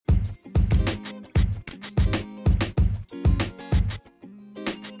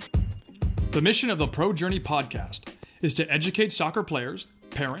The mission of the Pro Journey podcast is to educate soccer players,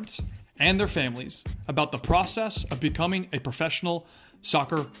 parents, and their families about the process of becoming a professional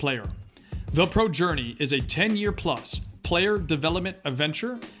soccer player. The Pro Journey is a 10-year plus player development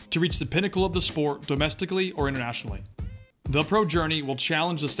adventure to reach the pinnacle of the sport domestically or internationally. The Pro Journey will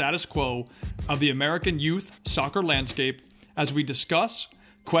challenge the status quo of the American youth soccer landscape as we discuss,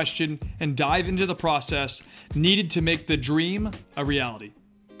 question, and dive into the process needed to make the dream a reality.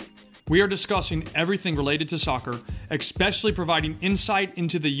 We are discussing everything related to soccer, especially providing insight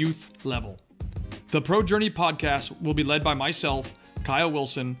into the youth level. The Pro Journey podcast will be led by myself, Kyle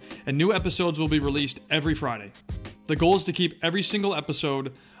Wilson, and new episodes will be released every Friday. The goal is to keep every single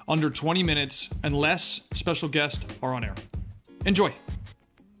episode under 20 minutes unless special guests are on air. Enjoy.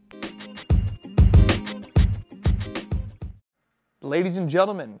 Ladies and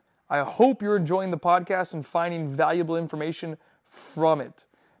gentlemen, I hope you're enjoying the podcast and finding valuable information from it.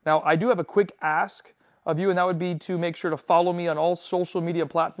 Now, I do have a quick ask of you, and that would be to make sure to follow me on all social media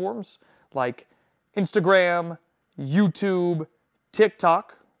platforms like Instagram, YouTube,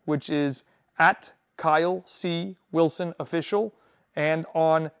 TikTok, which is at Kyle C. Wilson Official, and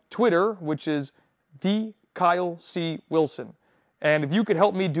on Twitter, which is the Kyle C. Wilson. And if you could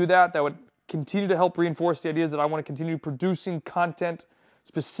help me do that, that would continue to help reinforce the ideas that I want to continue producing content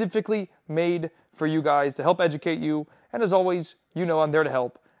specifically made for you guys to help educate you. And as always, you know I'm there to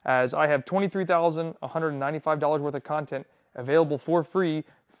help, as I have $23,195 worth of content available for free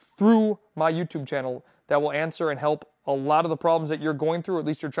through my YouTube channel that will answer and help a lot of the problems that you're going through, or at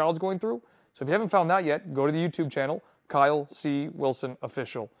least your child's going through. So if you haven't found that yet, go to the YouTube channel, Kyle C. Wilson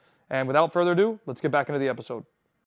Official. And without further ado, let's get back into the episode.